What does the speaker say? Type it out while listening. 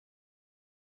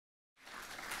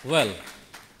Well,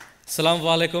 Assalamu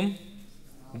alaikum.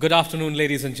 Good afternoon,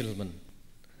 ladies and gentlemen.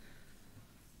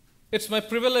 It's my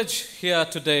privilege here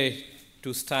today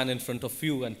to stand in front of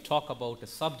you and talk about a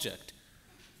subject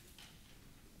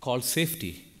called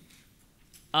safety.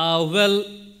 Well,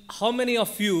 how many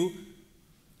of you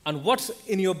and what's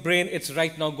in your brain it's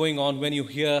right now going on when you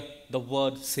hear the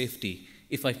word safety?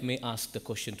 If I may ask the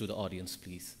question to the audience,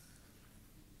 please.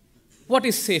 What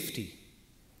is safety?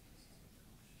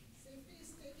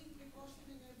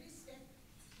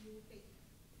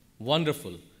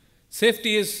 Wonderful.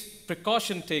 Safety is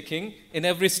precaution taking in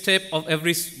every step of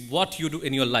every what you do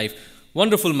in your life.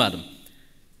 Wonderful, madam.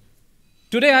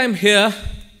 Today I am here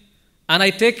and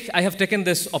I have taken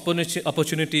this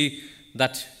opportunity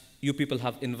that you people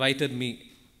have invited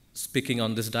me speaking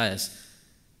on this dais.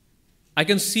 I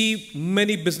can see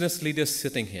many business leaders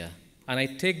sitting here, and I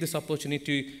take this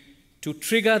opportunity to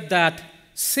trigger that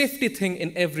safety thing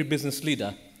in every business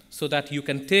leader so that you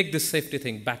can take this safety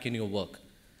thing back in your work.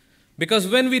 Because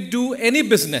when we do any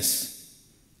business,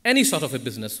 any sort of a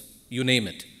business, you name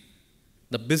it,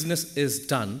 the business is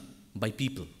done by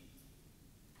people,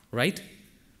 right?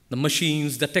 The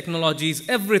machines, the technologies,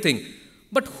 everything.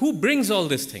 But who brings all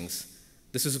these things?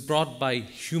 This is brought by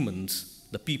humans,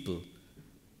 the people.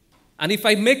 And if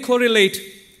I may correlate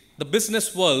the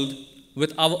business world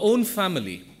with our own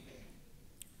family,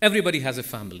 everybody has a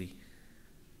family.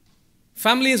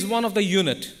 Family is one of the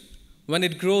unit. When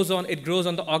it grows on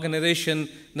the organization,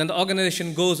 then the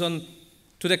organization goes on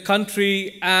to the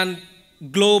country and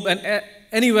globe and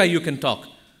anywhere you can talk.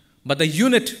 But the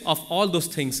unit of all those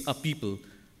things are people,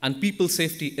 and people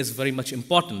safety is very much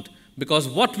important because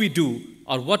what we do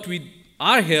or what we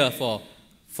are here for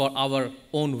our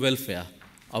own welfare.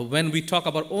 Or when we talk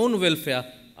about own welfare,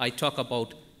 I talk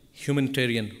about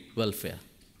humanitarian welfare.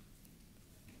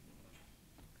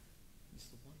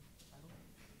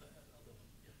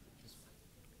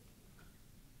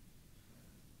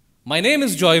 My name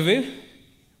is Joyveer.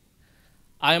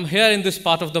 I am here in this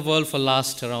part of the world for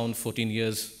last around 14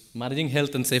 years, managing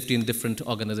health and safety in different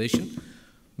organizations.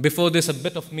 Before this, a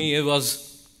bit of me, it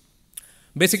was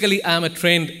basically I am a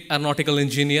trained aeronautical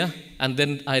engineer, and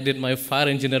then I did my fire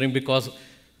engineering because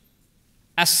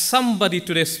as somebody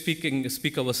today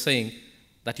speaker was saying,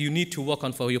 that you need to work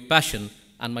on for your passion,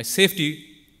 and my safety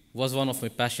was one of my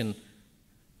passion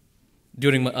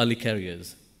during my early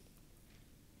careers.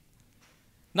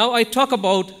 Now I talk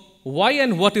about why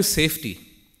and what is safety.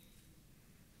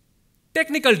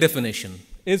 Technical definition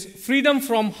is freedom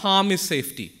from harm is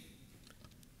safety.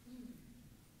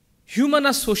 Human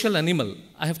are social animal,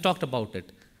 I have talked about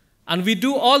it. And we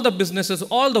do all the businesses,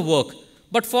 all the work,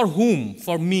 but for whom?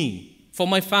 For me, for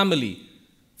my family,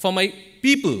 for my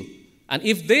people. And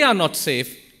if they are not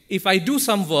safe, if I do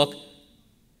some work,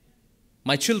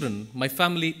 my children, my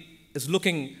family is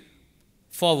looking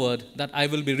forward that I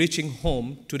will be reaching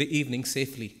home to the evening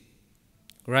safely,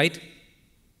 right?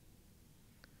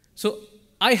 So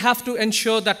I have to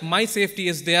ensure that my safety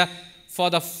is there for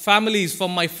the families, for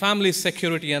my family's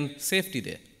security and safety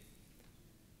there.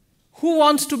 Who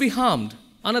wants to be harmed?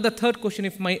 Another third question,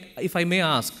 if I may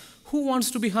ask, who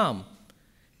wants to be harmed?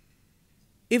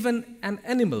 Even an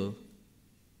animal,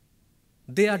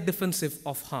 they are defensive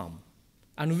of harm,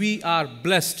 and we are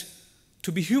blessed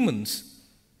to be humans.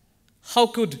 How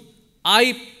could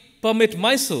I permit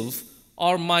myself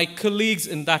or my colleagues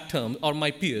in that term or my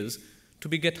peers to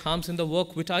get harms in the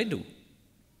work which I do?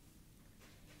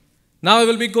 Now I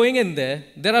will be going in there.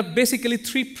 There are basically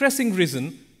three pressing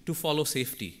reasons to follow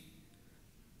safety.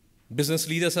 Business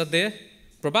leaders are there.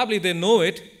 Probably they know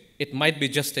it. It might be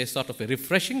just a sort of a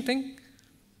refreshing thing,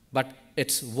 but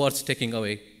it's worth taking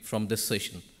away from this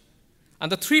session.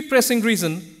 And the three pressing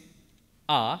reasons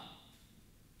are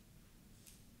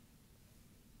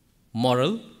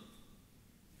moral,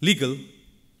 legal,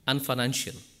 and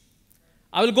financial.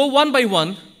 I will go one by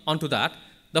one onto that.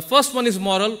 The first one is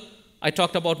moral. I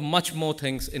talked about much more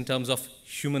things in terms of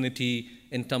humanity,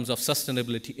 in terms of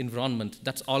sustainability, environment.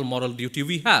 That's all moral duty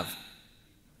we have.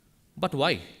 But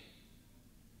why?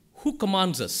 Who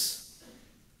commands us?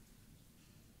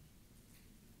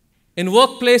 In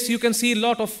workplace, you can see a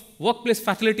lot of workplace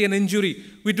fatality and injury.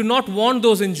 We do not want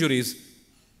those injuries.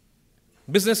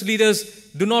 Business leaders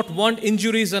do not want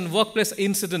injuries and workplace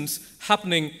incidents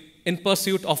happening in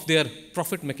pursuit of their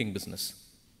profit-making business.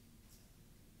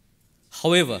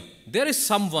 However, there is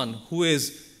someone who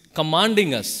is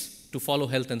commanding us to follow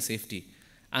health and safety.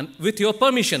 And with your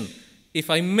permission, if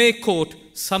I may quote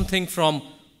something from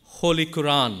Holy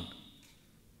Quran,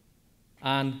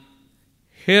 and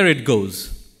here it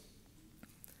goes.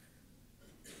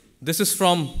 This is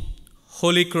from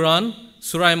Holy Quran,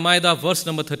 Surah Maida, verse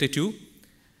number 32.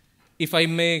 If I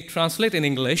may translate in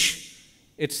English,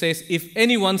 it says, if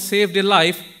anyone saved a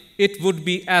life, it would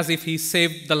be as if he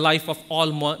saved the life of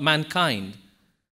all mankind.